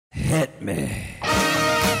Hit me.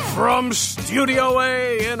 From Studio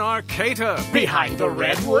A in Arcata, behind the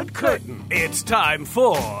redwood curtain, it's time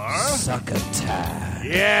for... Succotash.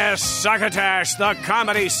 Yes, Succotash, the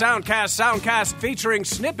comedy soundcast featuring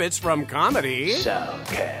snippets from comedy.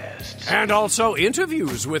 Soundcast. And also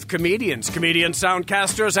interviews with comedians, comedian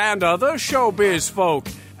soundcasters, and other showbiz folk.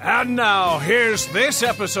 And now, here's this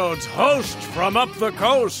episode's host from up the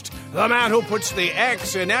coast, the man who puts the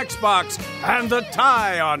X in Xbox and the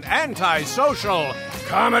tie on antisocial,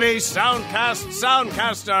 comedy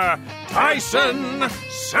soundcaster, Tyson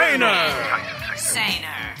Saner.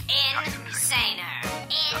 Saner. Insaner.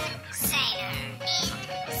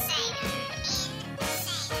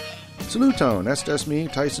 Salutone, that's me,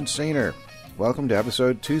 Tyson Saner. Welcome to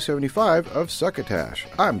episode 275 of Succotash.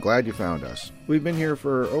 I'm glad you found us. We've been here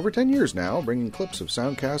for over 10 years now, bringing clips of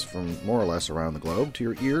soundcasts from more or less around the globe to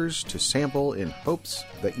your ears to sample in hopes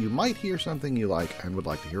that you might hear something you like and would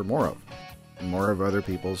like to hear more of. More of other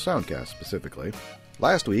people's soundcasts, specifically.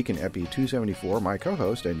 Last week in Epi 274, my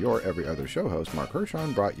co-host and your every other show host, Mark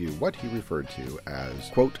Hershon, brought you what he referred to as,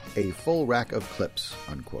 quote, a full rack of clips,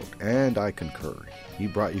 unquote. And I concur. He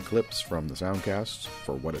brought you clips from the soundcasts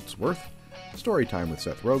for what it's worth, Storytime with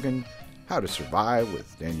Seth Rogen, How to Survive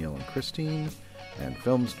with Danielle and Christine, and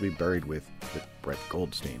Films to be Buried with Brett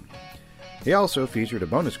Goldstein. He also featured a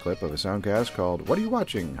bonus clip of a soundcast called What Are You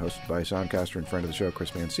Watching?, hosted by soundcaster and friend of the show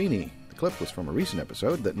Chris Mancini. The clip was from a recent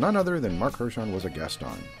episode that none other than Mark Hershon was a guest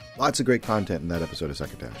on. Lots of great content in that episode of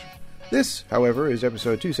Succotash. This, however, is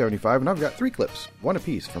episode 275, and I've got 3 clips, one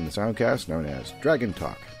apiece from the soundcast known as Dragon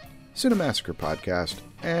Talk, Cinemassacre Podcast,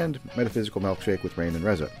 and Metaphysical Milkshake with Rain and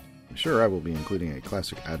Reza. I'm sure I will be including a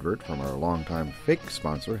classic advert from our longtime fake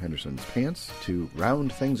sponsor, Henderson's Pants, to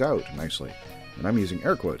round things out nicely. And I'm using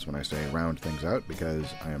air quotes when I say round things out because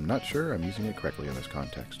I am not sure I'm using it correctly in this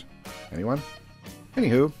context. Anyone?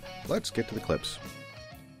 Anywho, let's get to the clips.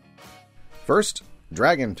 First,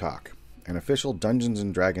 Dragon Talk, an official Dungeons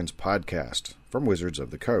 & Dragons podcast from Wizards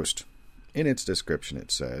of the Coast. In its description it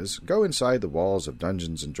says, go inside the walls of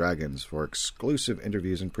Dungeons & Dragons for exclusive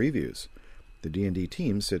interviews and previews. The D&D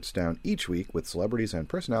team sits down each week with celebrities and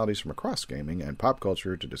personalities from across gaming and pop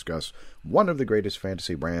culture to discuss one of the greatest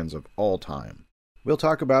fantasy brands of all time. We'll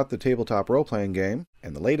talk about the tabletop role-playing game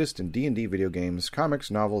and the latest in D&D video games,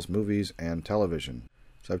 comics, novels, movies, and television.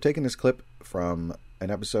 So I've taken this clip from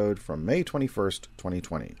an episode from May 21st,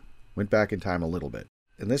 2020. Went back in time a little bit.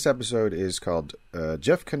 And this episode is called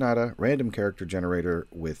Jeff Kanata, Random Character Generator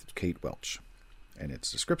with Kate Welch. And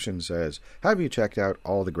its description says, have you checked out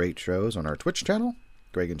all the great shows on our Twitch channel?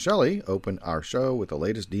 Greg and Shelley open our show with the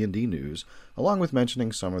latest D&D news, along with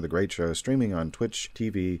mentioning some of the great shows streaming on Twitch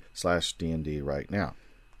TV/D&D right now.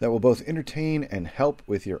 That will both entertain and help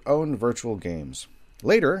with your own virtual games.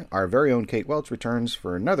 Later, our very own Kate Welch returns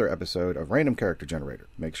for another episode of Random Character Generator.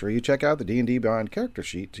 Make sure you check out the D&D Beyond character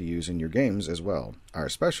sheet to use in your games as well. Our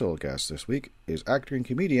special guest this week is actor and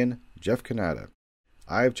comedian Jeff Kanata.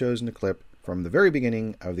 I've chosen a clip from the very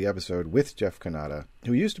beginning of the episode with Jeff Kanata,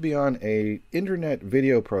 who used to be on a internet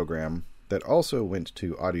video program that also went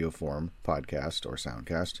to audio form, podcast or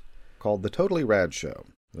soundcast, called The Totally Rad Show,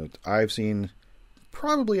 that I've seen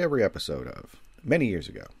probably every episode of, many years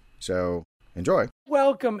ago. So, enjoy.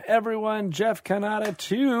 Welcome, everyone. Jeff Kanata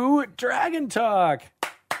to Dragon Talk.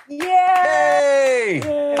 Yay!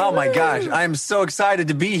 Oh my gosh, I'm so excited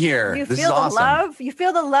to be here. You this feel is awesome. The love? You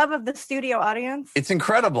feel the love of the studio audience? It's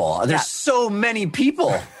incredible. There's so many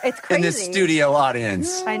people it's crazy. in this studio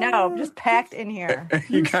audience. I know, just packed in here.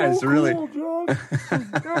 You guys so really... cool, You're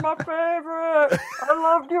my favorite. I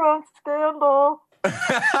loved you on Scandal.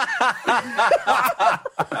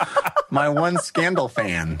 My one Scandal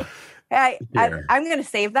fan. I'm going to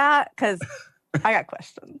save that because I got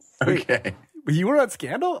questions. Okay. You were on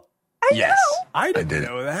Scandal? Yes. I didn't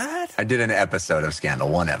know that. I did an episode of Scandal,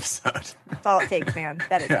 one episode. That's all it takes, man.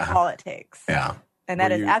 That is all it takes. Yeah. And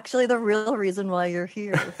that is actually the real reason why you're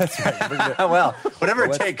here. That's right. Well, whatever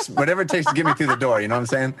it takes to get me through the door, you know what I'm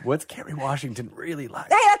saying? What's Kerry Washington really like?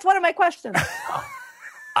 Hey, that's one of my questions.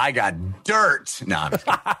 I got dirt. No, I'm just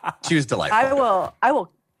kidding. She was delightful. I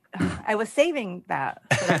will. I was saving that.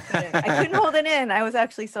 I couldn't hold it in. I was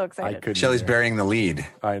actually so excited. Shelley's burying the lead.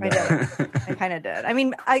 I know. I kind of did. I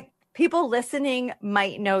mean, people listening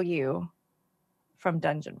might know you from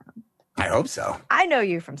Dungeon Room. I hope so. I know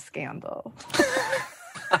you from Scandal.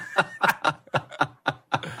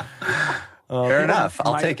 Fair enough.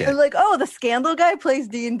 I'll take it. They're like, oh, the Scandal guy plays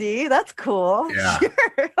D&D? That's cool. Yeah.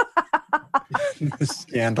 Sure. The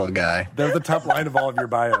Scandal guy. That's the top line of all of your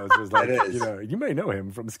bios. Is like, It is. you may know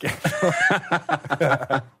him from Scandal.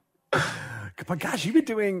 But gosh, you've been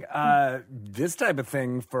doing this type of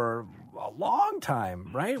thing for a long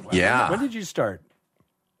time, right? Yeah. When did you start?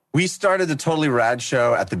 We started the Totally Rad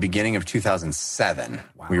Show at the beginning of 2007.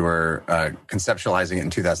 Wow. We were conceptualizing it in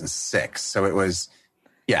 2006. So it was,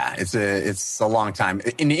 it's a long time.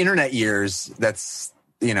 In the internet years, that's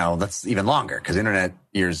even longer because internet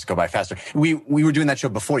years go by faster. We were doing that show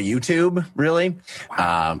before YouTube, really.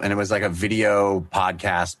 Wow. And it was like a video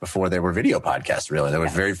podcast before there were video podcasts, really. There were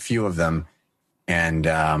very few of them. And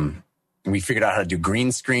we figured out how to do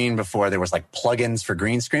green screen before there was like plugins for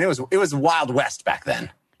green screen. It was Wild West back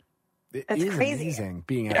then. It That's is crazy. amazing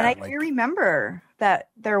being And I do remember that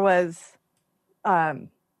there was,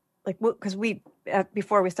 because we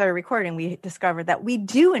before we started recording, we discovered that we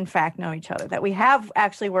do in fact know each other, that we have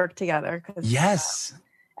actually worked together. Yes,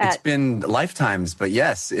 it's been lifetimes, but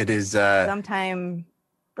yes, it is. Sometime,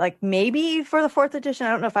 like maybe for the 4th edition,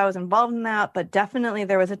 I don't know if I was involved in that, but definitely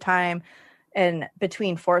there was a time in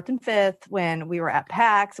between 4th and 5th when we were at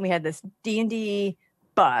PAX and we had this D&D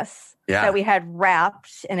bus that we had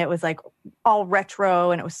wrapped, and it was like all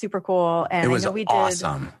retro and it was super cool. And it was we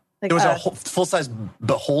awesome. Did, it was a full-size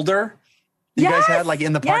beholder you guys had like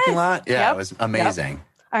in the parking lot. Yeah, it was amazing. Yep.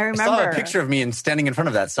 I remember. I saw a picture of me and standing in front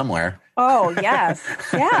of that somewhere. Oh, yes.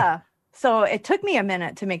 Yeah. So it took me a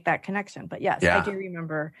minute to make that connection. But yes, I do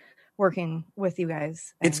remember working with you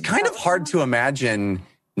guys. It's kind of hard to imagine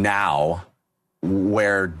now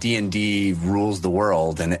where D&D rules the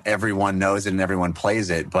world and everyone knows it and everyone plays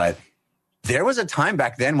it. But there was a time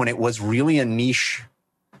back then when it was really a niche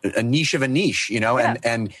of a niche,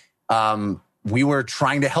 and we were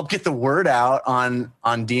trying to help get the word out on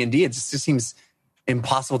D&D. It just seems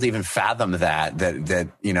impossible to even fathom that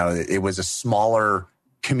it was a smaller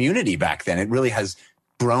community back then. It really has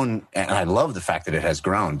grown, and I love the fact that it has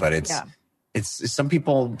grown, but it's some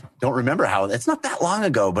people don't remember how it's not that long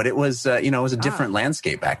ago, but it was it was a different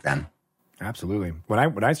landscape back then. Absolutely.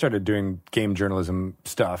 When I started doing game journalism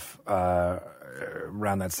stuff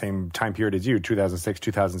around that same time period as you, 2006,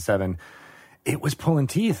 2007, it was pulling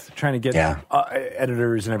teeth trying to get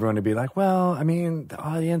editors and everyone to be like, well, I mean, the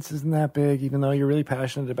audience isn't that big, even though you're really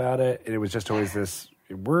passionate about it. And it was just always this,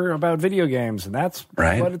 we're about video games, and that's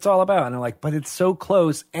what it's all about. And I'm like, but it's so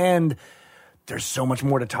close, and there's so much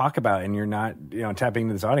more to talk about, and you're not, tapping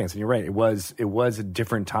into this audience. And you're right, it was a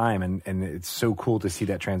different time, and it's so cool to see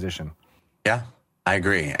that transition. Yeah, I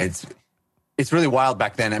agree. It's really wild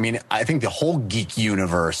back then. I mean, I think the whole geek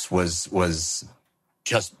universe was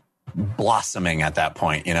just blossoming at that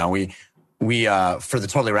point. We for the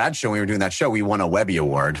Totally Rad Show, when we were doing that show, we won a Webby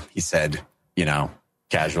Award. He said,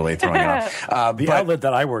 casually throwing it off. The outlet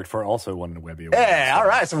that I worked for also won a Webby Award. Yeah, all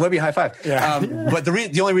right. So Webby high five. Yeah. But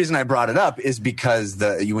the only reason I brought it up is because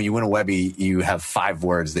when you win a Webby, you have 5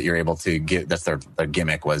 words that you're able to give. That's their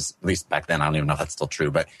gimmick was, at least back then. I don't even know if that's still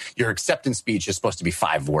true, but your acceptance speech is supposed to be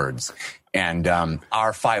 5 words. And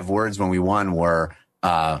our 5 words when we won were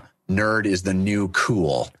nerd is the new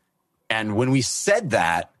cool. And when we said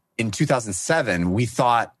that in 2007, we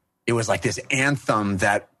thought it was like this anthem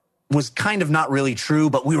that was kind of not really true,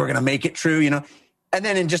 but we were going to make it true, And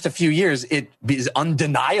then in just a few years, it is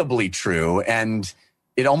undeniably true. And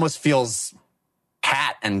it almost feels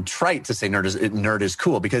pat and trite to say nerd is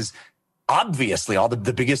cool, because obviously all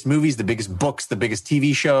the biggest movies, the biggest books, the biggest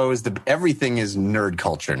TV shows, everything is nerd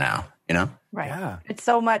culture now, Right. Yeah. It's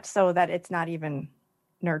so much so that it's not even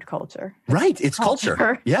nerd culture. Right. It's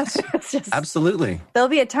culture. Yes. It's just, absolutely. There'll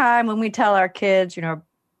be a time when we tell our kids,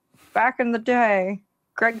 back in the day,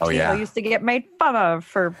 Greg Tito used to get made fun of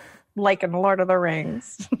for liking Lord of the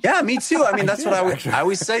Rings. Yeah, me too. I mean, that's what I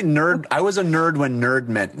always say. Nerd. I was a nerd when nerd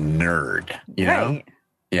meant nerd. You know?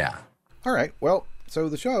 Yeah. All right. Well, so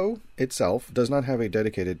the show itself does not have a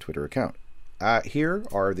dedicated Twitter account. Here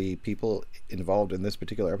are the people involved in this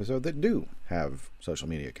particular episode that do have social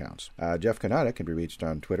media accounts. Jeff Cannata can be reached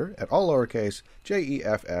on Twitter at all lowercase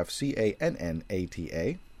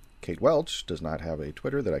JEFFCANNATA. Kate Welch does not have a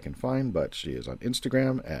Twitter that I can find, but she is on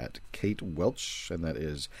Instagram at Kate Welch, and that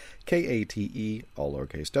is KATE, all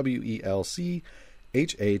lowercase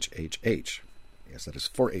WELCHHHH. Yes, that is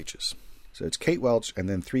 4 H's. So it's Kate Welch and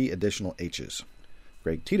then 3 additional H's.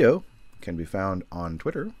 Greg Tito can be found on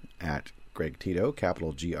Twitter at Greg Tito,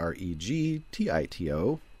 capital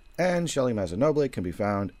GREGTITO, and Shelly Mazzanoble can be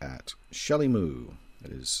found at Shelly Moo.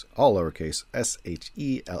 That is all lowercase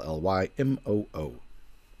SHELLYMOO.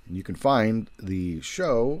 And you can find the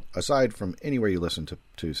show, aside from anywhere you listen to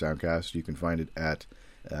Soundcast, you can find it at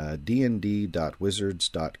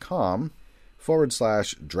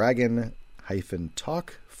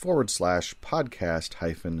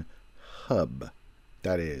dnd.wizards.com/dragon-talk/podcast-hub.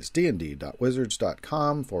 That is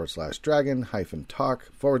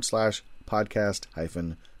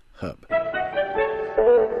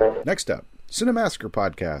dnd.wizards.com/dragon-talk/podcast-hub. Next up, Cinemassacre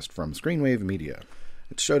Podcast from Screenwave Media.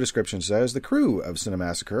 Its show description says, the crew of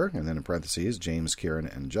Cinemassacre, and then in parentheses, James, Kieran,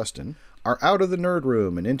 and Justin, are out of the nerd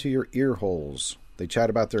room and into your ear holes. They chat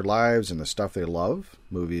about their lives and the stuff they love,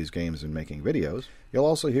 movies, games, and making videos. You'll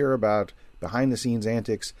also hear about behind-the-scenes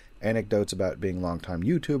antics, anecdotes about being longtime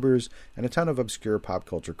YouTubers, and a ton of obscure pop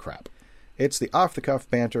culture crap. It's the off-the-cuff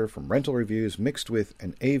banter from rental reviews mixed with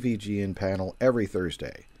an AVGN panel every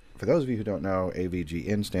Thursday. For those of you who don't know,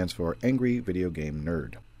 AVGN stands for Angry Video Game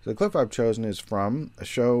Nerd. So the clip I've chosen is from a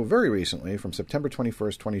show very recently, from September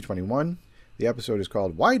 21st, 2021. The episode is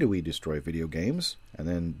called Why Do We Destroy Video Games? And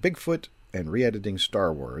then Bigfoot and Re-Editing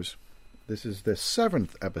Star Wars. This is the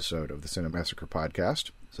 7th episode of the Cinemassacre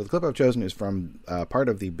podcast. So the clip I've chosen is from part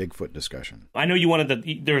of the Bigfoot discussion. I know you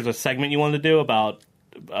wanted there was a segment you wanted to do about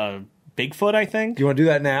Bigfoot, I think. Do you want to do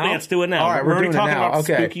that now? Yeah, let's do it now. All right, we're doing talking it now. about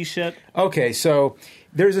Okay. spooky shit. Okay, so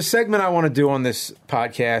there's a segment I want to do on this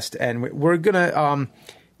podcast, and we're going to,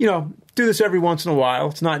 do this every once in a while.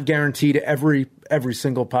 It's not guaranteed every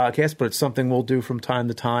single podcast, but it's something we'll do from time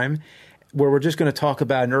to time, where we're just going to talk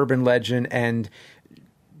about an urban legend and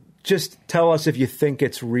just tell us if you think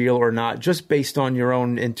it's real or not, just based on your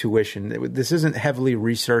own intuition. This isn't heavily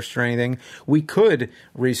researched or anything. We could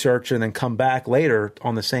research and then come back later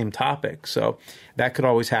on the same topic. So that could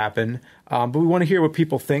always happen. But we want to hear what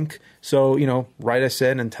people think. So, write us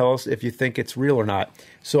in and tell us if you think it's real or not.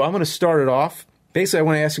 So I'm going to start it off. Basically, I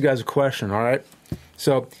want to ask you guys a question, all right?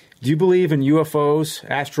 So, do you believe in UFOs,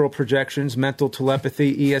 astral projections, mental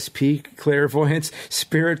telepathy, ESP, clairvoyance,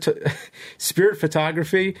 spirit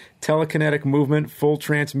photography, telekinetic movement, full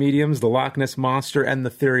trance mediums, the Loch Ness Monster, and the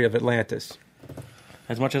theory of Atlantis?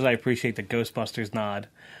 As much as I appreciate the Ghostbusters nod,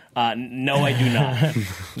 no, I do not.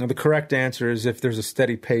 Now, the correct answer is if there's a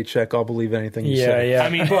steady paycheck, I'll believe anything you say. I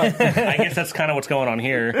mean, I guess that's kind of what's going on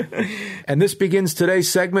here. And this begins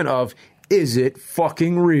today's segment of Is It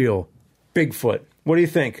Fucking Real? Bigfoot. What do you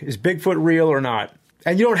think? Is Bigfoot real or not?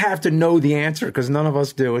 And you don't have to know the answer because none of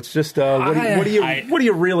us do. It's just what do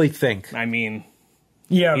you really think? I mean,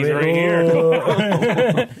 yeah, he's right here.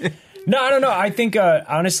 No, I don't know. I think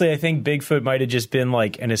honestly, I think Bigfoot might have just been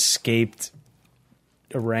like an escaped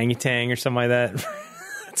orangutan or something like that.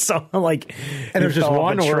 Something like, and there's just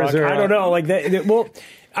one, or is there? I don't know. Like that. Well,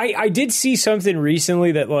 I did see something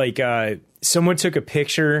recently that like someone took a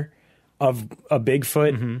picture of a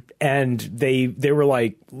Bigfoot and they were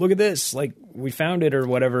like, look at this, like we found it or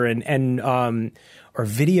whatever, and or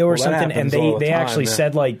video or something, and they actually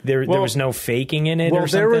said like there was no faking in it or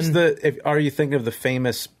something. Well, there was are you thinking of the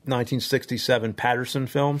famous 1967 Patterson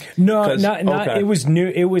film? No, not okay. It was new.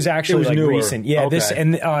 It was actually like newer. recent. Yeah, okay. this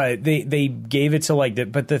and they gave it to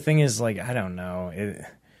like but the thing is like I don't know.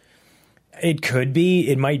 It could be.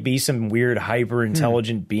 It might be some weird hyper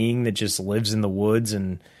intelligent being that just lives in the woods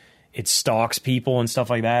and it stalks people and stuff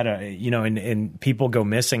like that. And people go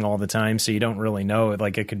missing all the time, so you don't really know.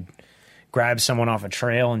 Like it could grab someone off a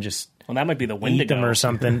trail and just that might be the Wendigo eat them or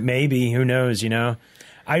something. Maybe, who knows? I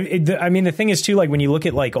mean, the thing is too, like when you look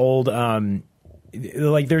at like old,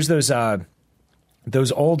 like there's those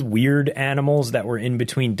old weird animals that were in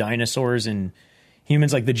between dinosaurs and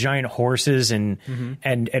humans, like the giant horses and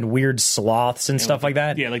weird sloths and stuff like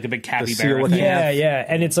that. Yeah, like the big capybara. Yeah.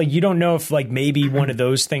 And it's like you don't know if like maybe one of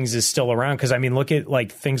those things is still around. Because I mean, look at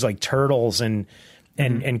like things like turtles and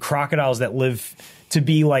crocodiles that live to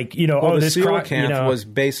be like, the coelacanth was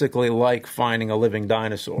basically like finding a living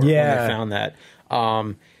dinosaur when they found that.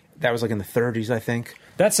 That was like in the 30s, I think.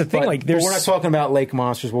 That's the thing. But we're not talking about lake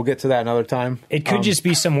monsters. We'll get to that another time. It could just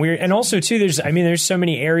be some weird. And also, too, there's so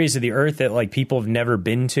many areas of the earth that like people have never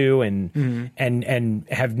been to and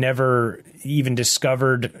have never even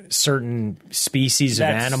discovered certain species of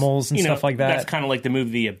animals and stuff like that. That's kind of like the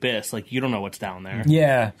movie The Abyss. Like you don't know what's down there.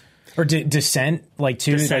 Yeah. Or Descent, like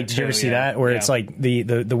too. Like, did you ever see that? Where it's like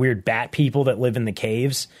the weird bat people that live in the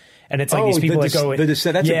caves. And it's like these people that go... The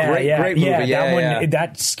Descent, that's a great movie. Yeah,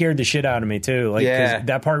 that scared the shit out of me, too. Like, 'cause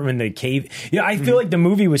that part when the cave... Yeah, I feel like the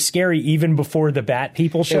movie was scary even before the bat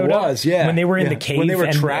people showed up. It was, yeah. When they were in the cave. When they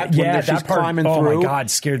were trapped, when that part, climbing through. Oh, my God,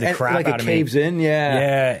 scared the crap out of me. Like it caves in,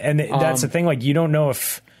 Yeah, and that's the thing. Like, you don't know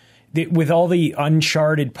if... with all the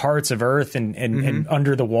uncharted parts of Earth and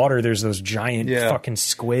under the water, there's those giant fucking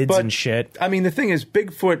squids and shit. I mean, the thing is,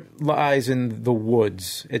 Bigfoot lies in the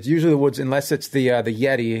woods. It's usually the woods, unless it's the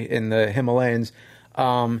Yeti in the Himalayas.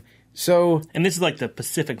 And this is like the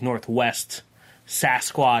Pacific Northwest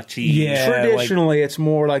Sasquatchy. Yeah. Traditionally, it's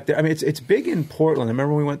more like I mean, it's big in Portland. I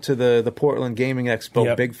remember we went to the Portland Gaming Expo.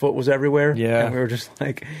 Yep. Bigfoot was everywhere. Yeah, and we were just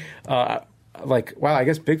like, wow, I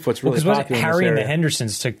guess Bigfoot's really well, popular. Harry in and this the area.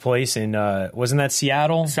 Hendersons took place in wasn't that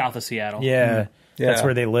Seattle? South of Seattle. Yeah. That's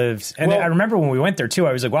where they lived. And I remember when we went there, too,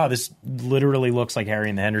 I was like, wow, this literally looks like Harry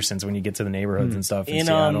and the Hendersons when you get to the neighborhoods and stuff in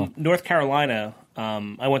Seattle. North Carolina,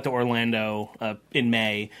 I went to Orlando in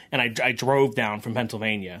May, and I drove down from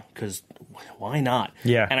Pennsylvania, because why not?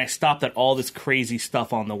 Yeah. And I stopped at all this crazy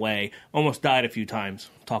stuff on the way. Almost died a few times.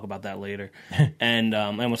 Talk about that later. And I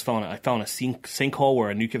almost fell in a sinkhole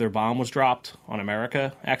where a nuclear bomb was dropped on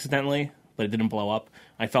America accidentally, but it didn't blow up.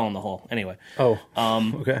 I fell in the hole. Anyway. Oh,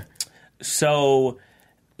 okay. So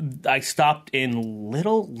I stopped in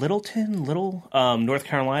Littleton, North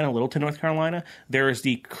Carolina. There is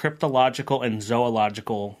the Cryptological and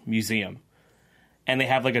Zoological Museum. And they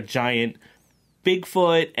have like a giant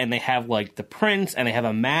Bigfoot, and they have like the prints, and they have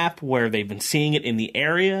a map where they've been seeing it in the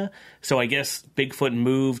area. So I guess Bigfoot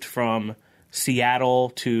moved from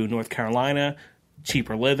Seattle to North Carolina.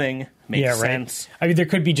 Cheaper living. Makes sense. I mean, there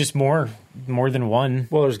could be just more than one.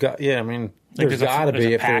 Well, there's got there's got to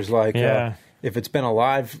be if there's like if it's been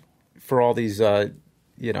alive for all these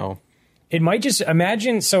It might just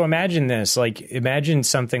imagine this, like imagine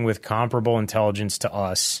something with comparable intelligence to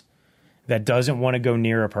us that doesn't want to go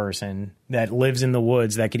near a person, that lives in the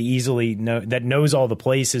woods, that could easily know, that knows all the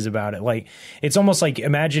places about it. Like it's almost like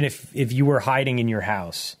imagine if you were hiding in your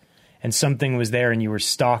house and something was there and you were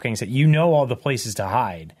stalking, so you know all the places to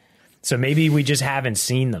hide. So maybe we just haven't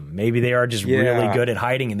seen them. Maybe they are just really good at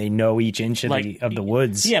hiding and they know each inch of the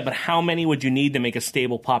woods. Yeah, but how many would you need to make a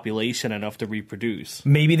stable population enough to reproduce?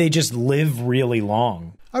 Maybe they just live really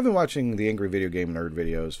long. I've been watching the Angry Video Game Nerd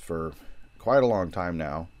videos for quite a long time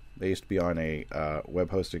now. They used to be on a web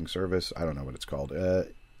hosting service. I don't know what it's called.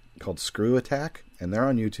 Called Screw Attack. And they're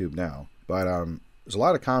on YouTube now. But there's a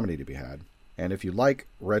lot of comedy to be had. And if you like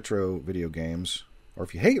retro video games, or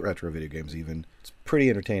if you hate retro video games even, it's pretty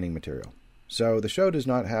entertaining material. So the show does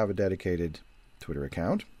not have a dedicated Twitter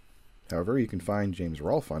account. However, you can find James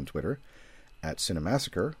Rolfe on Twitter at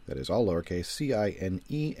Cinemassacre. That is all lowercase,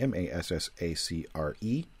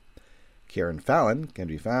 CINEMASSACRE. Kieran Fallon can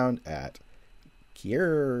be found at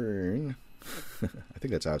Kieran. I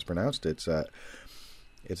think that's how it's pronounced. It's a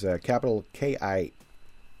capital KIEEEEERN.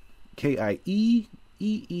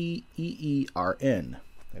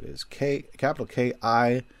 That is capital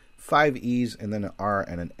K-I, 5 E's, and then an R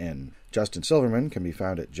and an N. Justin Silverman can be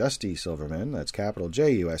found at Justy Silverman. That's capital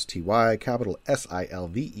J-U-S-T-Y, capital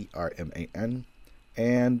S-I-L-V-E-R-M-A-N.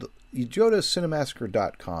 And you go to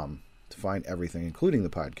Cinemassacre.com to find everything, including the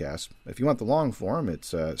podcast. If you want the long form,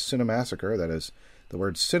 it's Cinemassacre. That is the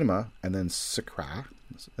word cinema, and then sacra,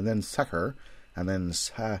 and then sucker, and then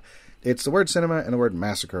it's the word cinema and the word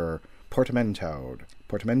massacre portmanteaued.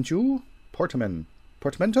 Portmanteau? Portmanteaued.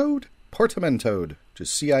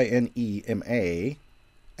 Just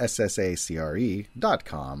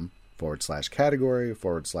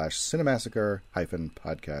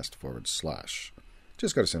CINEMASSACRE.com/category/Cinemassacre-podcast/.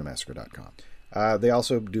 Just go to Cinemassacre.com. They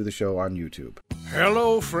also do the show on YouTube.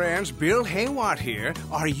 Hello, friends. Bill Haywatt here.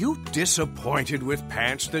 Are you disappointed with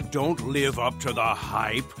pants that don't live up to the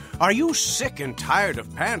hype? Are you sick and tired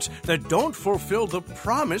of pants that don't fulfill the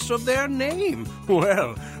promise of their name?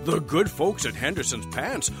 Well, the good folks at Henderson's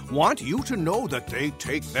Pants want you to know that they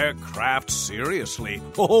take their craft seriously.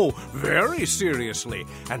 Oh, very seriously.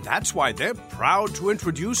 And that's why they're proud to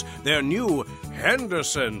introduce their new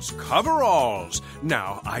Henderson's Coveralls.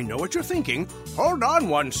 Now, I know what you're thinking. Hold on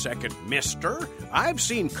one second, mister. I've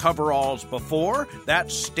seen coveralls before,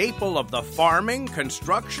 that staple of the farming,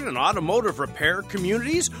 construction, and automotive repair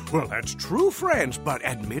communities. Well, that's true, friends, but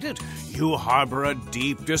admit it, you harbor a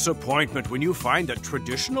deep disappointment when you find that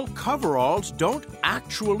traditional coveralls don't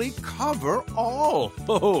actually cover all.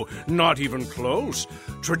 Oh, not even close.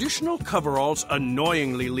 Traditional coveralls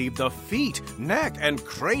annoyingly leave the feet, neck, and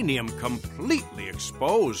cranium completely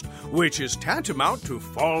exposed, which is tantamount to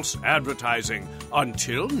false advertising.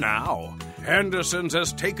 Until now. Henderson's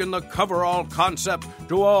has taken the coverall concept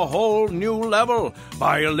to a whole new level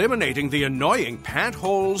by eliminating the annoying pant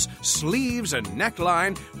holes, sleeves, and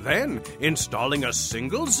neckline, then installing a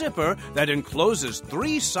single zipper that encloses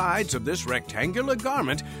 3 sides of this rectangular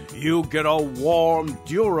garment. You get a warm,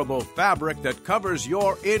 durable fabric that covers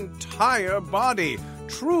your entire body.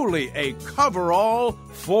 Truly a coverall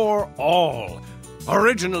for all.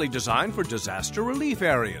 Originally designed for disaster relief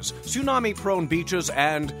areas, tsunami-prone beaches,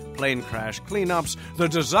 and plane crash cleanups, the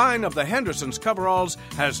design of the Henderson's coveralls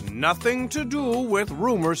has nothing to do with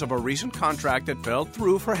rumors of a recent contract that fell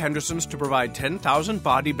through for Henderson's to provide 10,000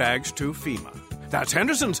 body bags to FEMA. That's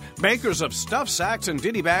Henderson's, makers of stuffed sacks and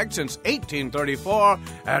ditty bags since 1834.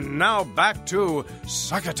 And now back to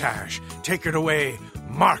Succotash. Take it away,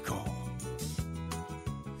 Marco.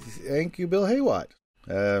 Thank you, Bill Haywatt.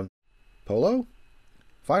 Polo?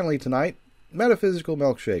 Finally tonight, Metaphysical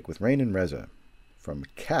Milkshake with Rain and Reza from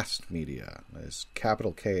Cast Media. That's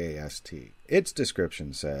capital K-A-S-T. Its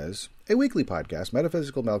description says, a weekly podcast,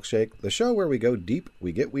 Metaphysical Milkshake, the show where we go deep,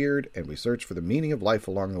 we get weird, and we search for the meaning of life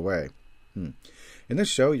along the way. In this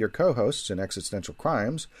show, your co-hosts in Existential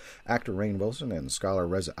Crimes, actor Rainn Wilson and scholar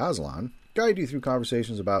Reza Aslan, guide you through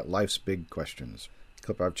conversations about life's big questions. The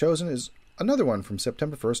clip I've chosen is another one from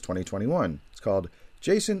September 1st, 2021. It's called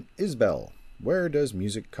Jason Isbell, Where Does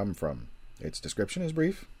Music Come From? Its description is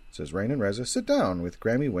brief. It says Rainn and Reza sit down with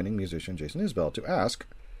Grammy-winning musician Jason Isbell to ask,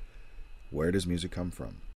 where does music come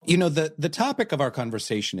from? You know, the topic of our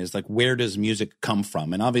conversation is like, where does music come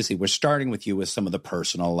from? And obviously we're starting with you with some of the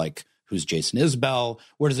personal, like, who's Jason Isbell?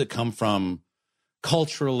 Where does it come from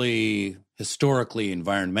culturally, historically,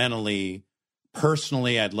 environmentally?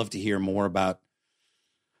 Personally, I'd love to hear more about,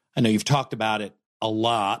 I know you've talked about it a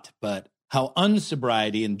lot, but how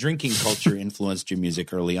unsobriety and drinking culture influenced your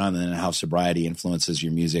music early on, and then how sobriety influences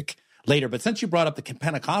your music later. But since you brought up the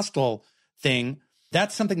Pentecostal thing,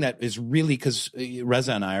 that's something that is really, because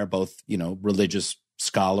Reza and I are both, you know, religious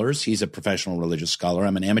scholars. He's a professional religious scholar.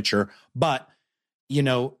 I'm an amateur. But, you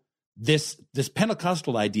know, this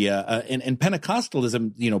Pentecostal idea and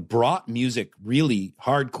Pentecostalism, you know, brought music really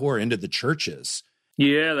hardcore into the churches.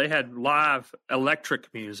 Yeah, they had live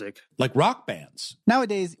electric music. Like rock bands.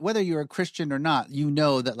 Nowadays, whether you're a Christian or not, you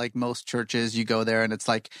know that like most churches, you go there and it's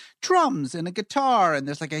like drums and a guitar and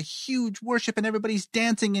there's like a huge worship and everybody's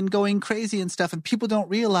dancing and going crazy and stuff. And people don't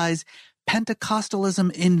realize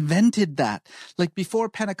Pentecostalism invented that. Like before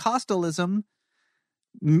Pentecostalism,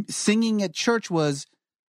 singing at church was,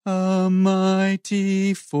 a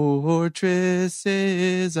mighty fortress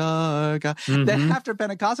is our God. Mm-hmm. Then after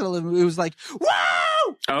Pentecostalism, it was like,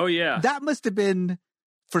 wow! Oh, yeah. That must have been,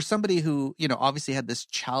 for somebody who, you know, obviously had this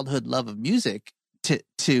childhood love of music,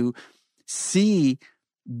 to see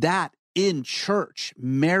that in church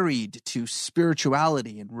married to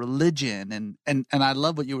spirituality and religion. And I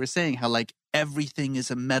love what you were saying, how like everything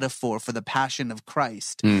is a metaphor for the passion of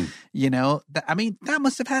Christ. You know, I mean, that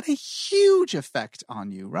must have had a huge effect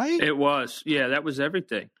on you, right? It was. Yeah, that was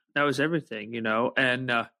everything. That was everything, you know.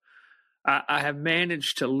 And I have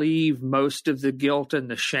managed to leave most of the guilt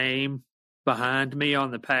and the shame behind me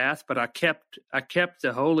on the path, but I kept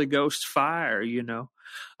the Holy Ghost fire, you know.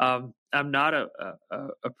 I'm not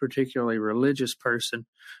a particularly religious person,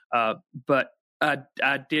 but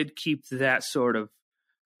I did keep that sort of,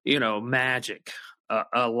 you know, magic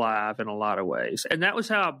alive in a lot of ways. And that was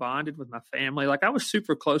how I bonded with my family. Like I was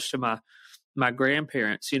super close to my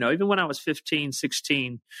grandparents, you know, even when I was 15,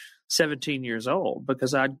 16, 17 years old,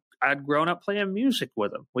 because I'd grown up playing music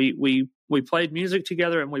with them. We played music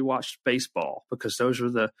together and we watched baseball because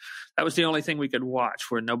that was the only thing we could watch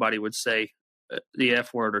where nobody would say the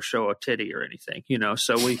F word or show a titty or anything, you know.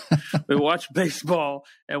 So we watched baseball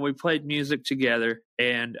and we played music together,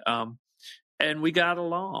 and we got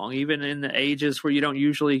along even in the ages where you don't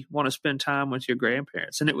usually want to spend time with your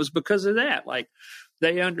grandparents. And it was because of that. Like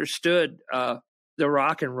they understood the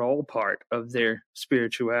rock and roll part of their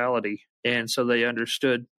spirituality, and so they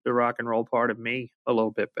understood the rock and roll part of me a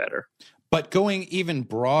little bit better. But going even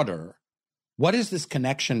broader, what is this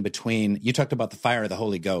connection between, you talked about the fire of the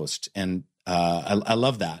Holy Ghost, and I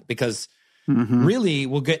love that because really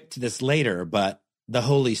we'll get to this later, but the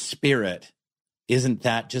Holy Spirit, isn't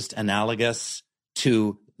that just analogous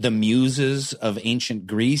to the muses of ancient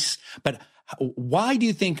Greece? But why do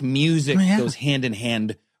you think music goes hand in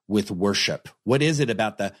hand with worship? What is it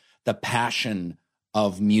about the passion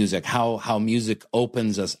of music, how music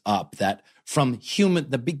opens us up, that from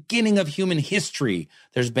the beginning of human history,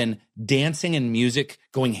 there's been dancing and music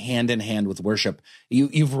going hand in hand with worship.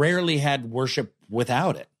 You've rarely had worship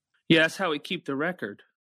without it. Yeah, that's how we keep the record.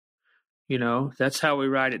 You know, that's how we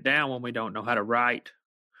write it down when we don't know how to write,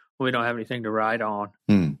 when we don't have anything to write on.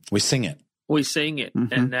 We sing it. We sing it,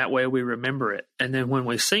 and that way we remember it. And then when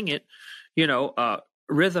we sing it, you know,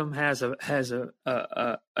 rhythm has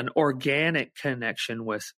an organic connection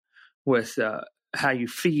with how you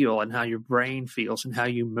feel and how your brain feels and how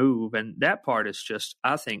you move, and that part is just,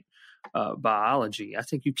 I think, biology. I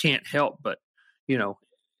think you can't help but, you know,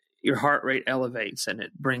 your heart rate elevates and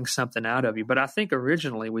it brings something out of you. But I think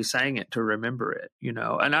originally we sang it to remember it, you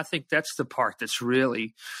know, and I think that's the part that's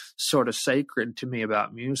really sort of sacred to me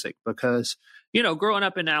about music, because, you know, growing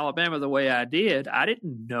up in Alabama the way I did, I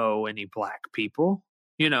didn't know any black people.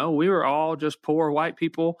 You know, we were all just poor white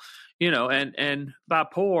people, you know, and by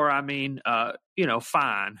poor, I mean, you know,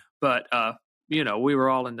 fine. But, you know, we were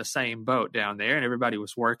all in the same boat down there, and everybody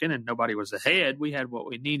was working and nobody was ahead. We had what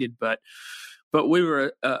we needed, but we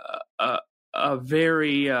were a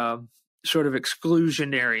very sort of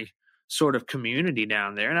exclusionary sort of community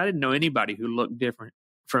down there. And I didn't know anybody who looked different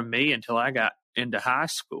from me until I got into high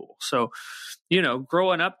school. So, you know,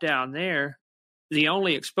 growing up down there, the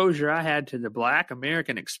only exposure I had to the Black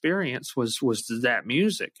American experience was that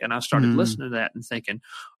music. And I started listening to that and thinking,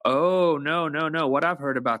 oh, no. What I've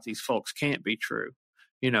heard about these folks can't be true.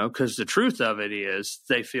 You know, because the truth of it is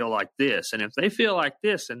they feel like this. And if they feel like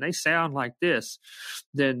this and they sound like this,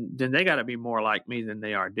 then they got to be more like me than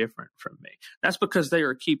they are different from me. That's because they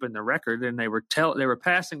were keeping the record and they were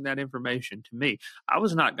passing that information to me. I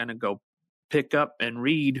was not going to go pick up and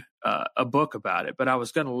read a book about it, but I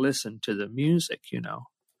was going to listen to the music, you know.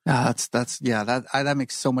 That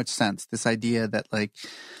makes so much sense. This idea that like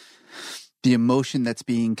the emotion that's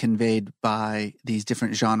being conveyed by these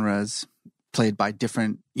different genres played by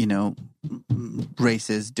different, you know,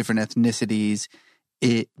 races, different ethnicities,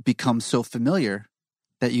 it becomes so familiar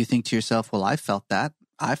that you think to yourself, well, I felt that.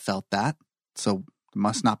 So there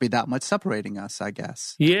must not be that much separating us, I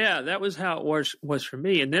guess. Yeah, that was how it was for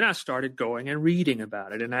me. And then I started going and reading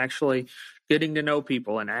about it and actually getting to know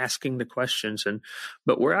people and asking the questions.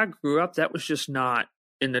 But where I grew up, that was just not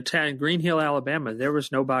in the town, Green Hill, Alabama, there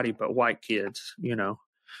was nobody but white kids, you know.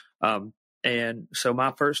 And so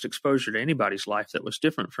my first exposure to anybody's life that was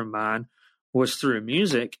different from mine was through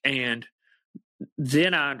music. And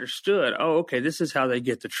then I understood, oh, okay, this is how they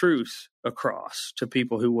get the truth across to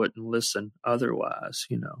people who wouldn't listen otherwise,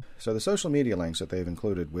 you know. So the social media links that they've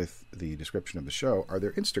included with the description of the show are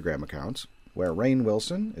their Instagram accounts, where Rainn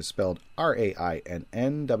Wilson is spelled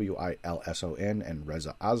RAINNWILSON, and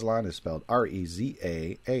Reza Aslan is spelled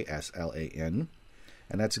REZAASLAN.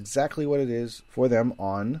 And that's exactly what it is for them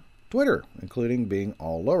on Twitter, including being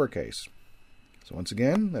all lowercase. So once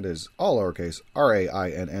again, that is all lowercase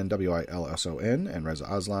RAINNWILSON, and Reza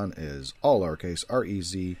Aslan is all lowercase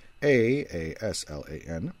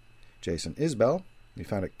REZAASLAN. Jason Isbell, you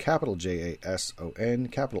found it capital JASON,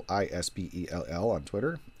 capital ISBELL on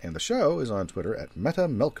Twitter, and the show is on Twitter at Meta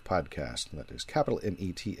Milk Podcast. That is capital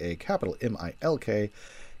META, capital MILK,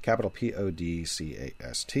 capital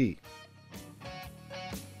PODCAST.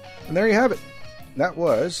 And there you have it. That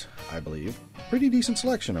was, I believe, a pretty decent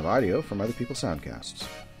selection of audio from other people's soundcasts.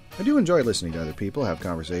 I do enjoy listening to other people have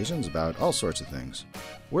conversations about all sorts of things.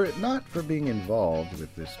 Were it not for being involved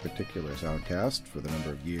with this particular soundcast for the number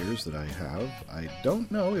of years that I have, I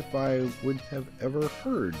don't know if I would have ever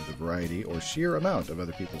heard the variety or sheer amount of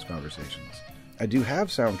other people's conversations. I do have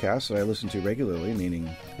soundcasts that I listen to regularly, meaning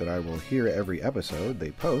that I will hear every episode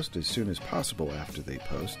they post as soon as possible after they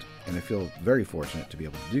post, and I feel very fortunate to be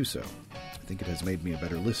able to do so. I think it has made me a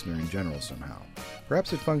better listener in general somehow.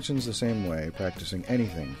 Perhaps it functions the same way practicing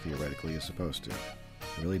anything theoretically is supposed to.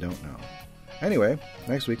 I really don't know. Anyway,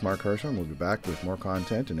 next week Mark Hersham will be back with more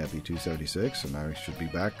content in Epi 276, and I should be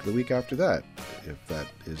back the week after that, if that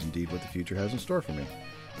is indeed what the future has in store for me.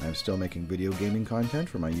 I'm still making video gaming content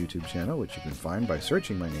for my YouTube channel, which you can find by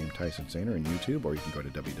searching my name, Tyson Saner, in YouTube, or you can go to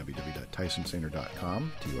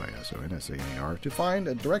www.tysonsaner.com, TYSONSANER, to find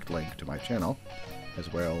a direct link to my channel,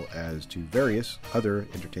 as well as to various other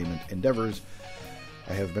entertainment endeavors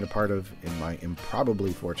I have been a part of in my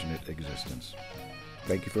improbably fortunate existence.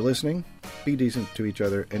 Thank you for listening. Be decent to each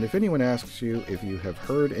other, and if anyone asks you if you have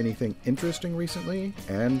heard anything interesting recently,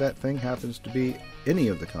 and that thing happens to be any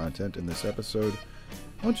of the content in this episode,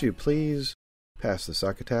 won't you please pass the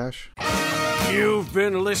succotash? You've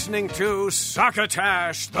been listening to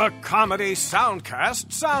Succotash, the comedy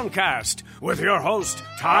soundcast, with your host,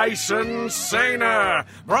 Tyson Saner.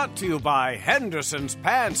 Brought to you by Henderson's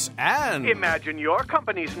Pants and... Imagine your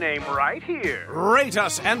company's name right here. Rate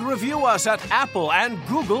us and review us at Apple and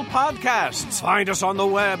Google Podcasts. Find us on the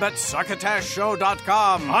web at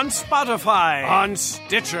succotashshow.com, on Spotify, on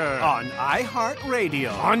Stitcher, on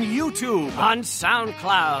iHeartRadio, on YouTube, on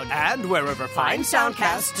SoundCloud, and wherever fine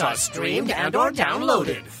soundcasts are streamed and or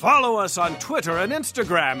downloaded. Follow us on Twitter and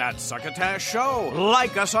Instagram at Succotash Show.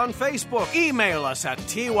 Like us on Facebook. Email us at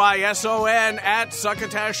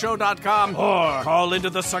tyson@succotashshow.com or call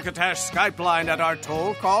into the Succotash Skype line at our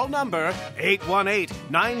toll call number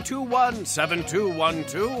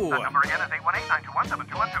 818-921-7212. That number again is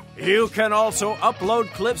 818-921-7212. You can also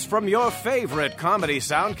upload clips from your favorite comedy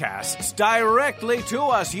soundcasts directly to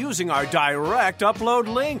us using our direct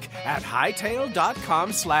upload link at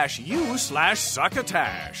hightail.com/u/succotash.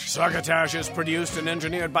 Succotash. Succotash is produced and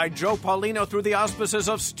engineered by Joe Paulino through the auspices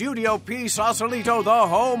of Studio P Sausalito, the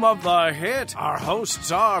home of the hit. Our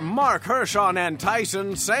hosts are Mark Hershon and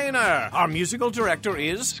Tyson Sainer. Our musical director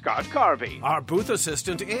is Scott Carvey. Our booth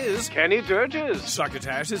assistant is Kenny Durges.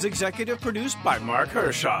 Succotash is executive produced by Mark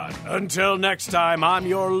Hershon. Until next time, I'm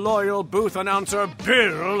your loyal booth announcer,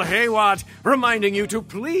 Bill Haywatt, reminding you to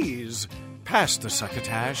please pass the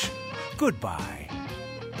succotash. Goodbye.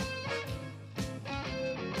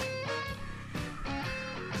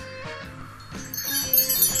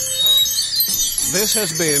 This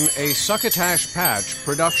has been a Succotash Patch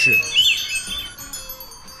production.